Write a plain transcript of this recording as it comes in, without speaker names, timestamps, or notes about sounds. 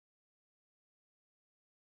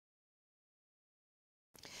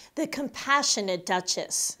The compassionate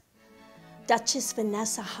Duchess. Duchess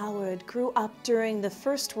Vanessa Howard grew up during the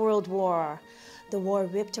First World War. The war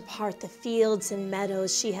ripped apart the fields and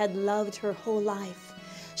meadows she had loved her whole life.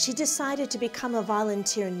 She decided to become a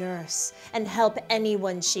volunteer nurse and help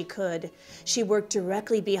anyone she could. She worked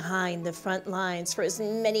directly behind the front lines for as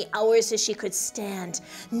many hours as she could stand,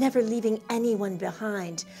 never leaving anyone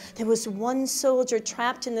behind. There was one soldier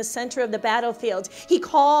trapped in the center of the battlefield. He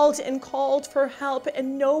called and called for help,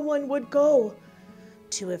 and no one would go.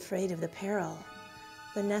 Too afraid of the peril,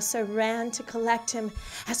 Vanessa ran to collect him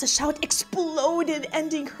as a shout exploded,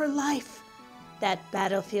 ending her life. That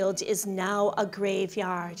battlefield is now a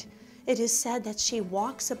graveyard. It is said that she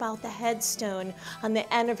walks about the headstone on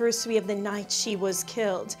the anniversary of the night she was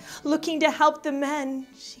killed, looking to help the men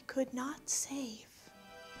she could not save.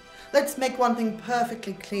 Let's make one thing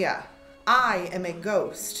perfectly clear. I am a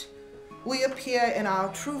ghost. We appear in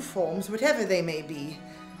our true forms, whatever they may be.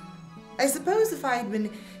 I suppose if I had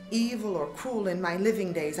been evil or cruel in my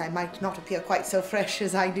living days, I might not appear quite so fresh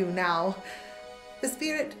as I do now. The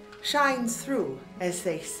spirit shines through, as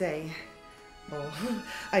they say. Oh,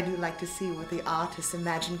 I do like to see what the artists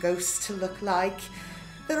imagine ghosts to look like.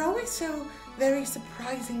 They're always so very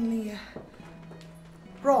surprisingly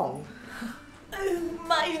wrong. Oh,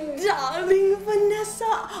 my darling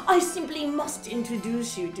Vanessa, I simply must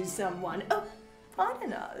introduce you to someone. Oh,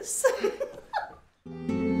 pardon us.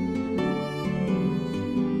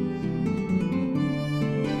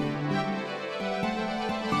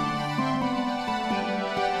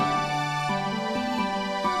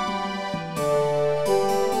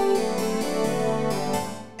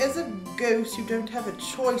 Ghost, you don't have a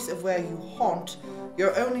choice of where you haunt.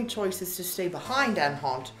 Your only choice is to stay behind and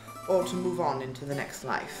haunt, or to move on into the next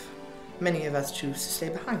life. Many of us choose to stay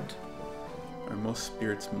behind. Are most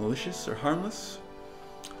spirits malicious or harmless?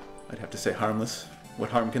 I'd have to say harmless.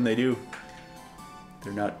 What harm can they do?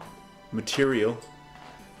 They're not material.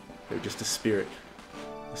 They're just a spirit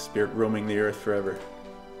roaming the earth forever.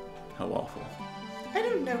 How awful. I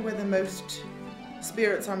don't know whether most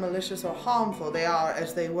spirits are malicious or harmful. They are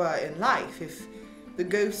as they were in life. If the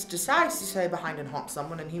ghost decides to stay behind and haunt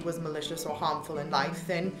someone and he was malicious or harmful in life,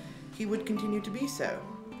 then he would continue to be so.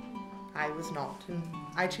 I was not, and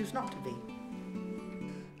I choose not to be.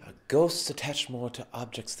 Ghosts attach more to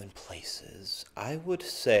objects than places. I would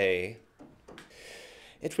say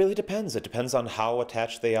it really depends. It depends on how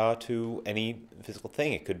attached they are to any physical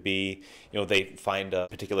thing. It could be, they find a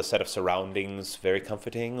particular set of surroundings very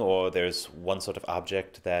comforting, or there's one sort of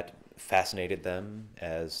object that fascinated them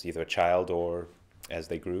as either a child or as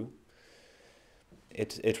they grew.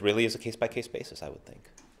 It really is a case-by-case basis, I would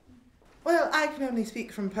think. Well, I can only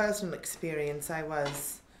speak from personal experience.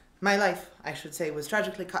 My life, I should say, was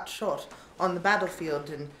tragically cut short on the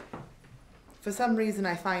battlefield, and for some reason,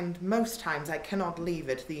 I find most times I cannot leave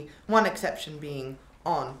it, the one exception being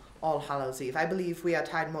on All Hallows Eve. I believe we are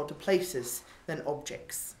tied more to places than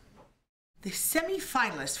objects. The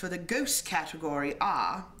semi-finalists for the ghost category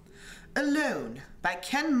are Alone by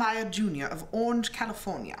Ken Meyer Jr. of Orange,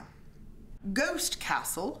 California. Ghost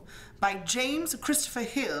Castle by James Christopher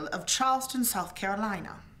Hill of Charleston, South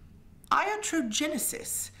Carolina.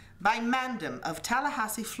 Iatrogenesis by Mandem of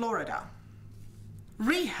Tallahassee, Florida.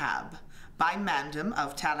 Rehab by Mandem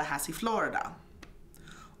of Tallahassee, Florida.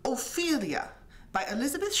 Ophelia by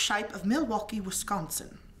Elizabeth Shipe of Milwaukee,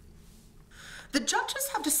 Wisconsin. The judges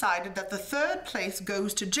have decided that the third place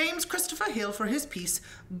goes to James Christopher Hill for his piece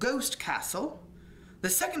Ghost Castle. The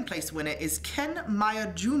second place winner is Ken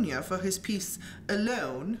Meyer Jr. for his piece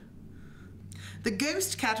Alone. The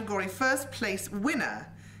ghost category first place winner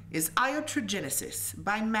is Iatrogenesis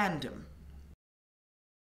by Mandem.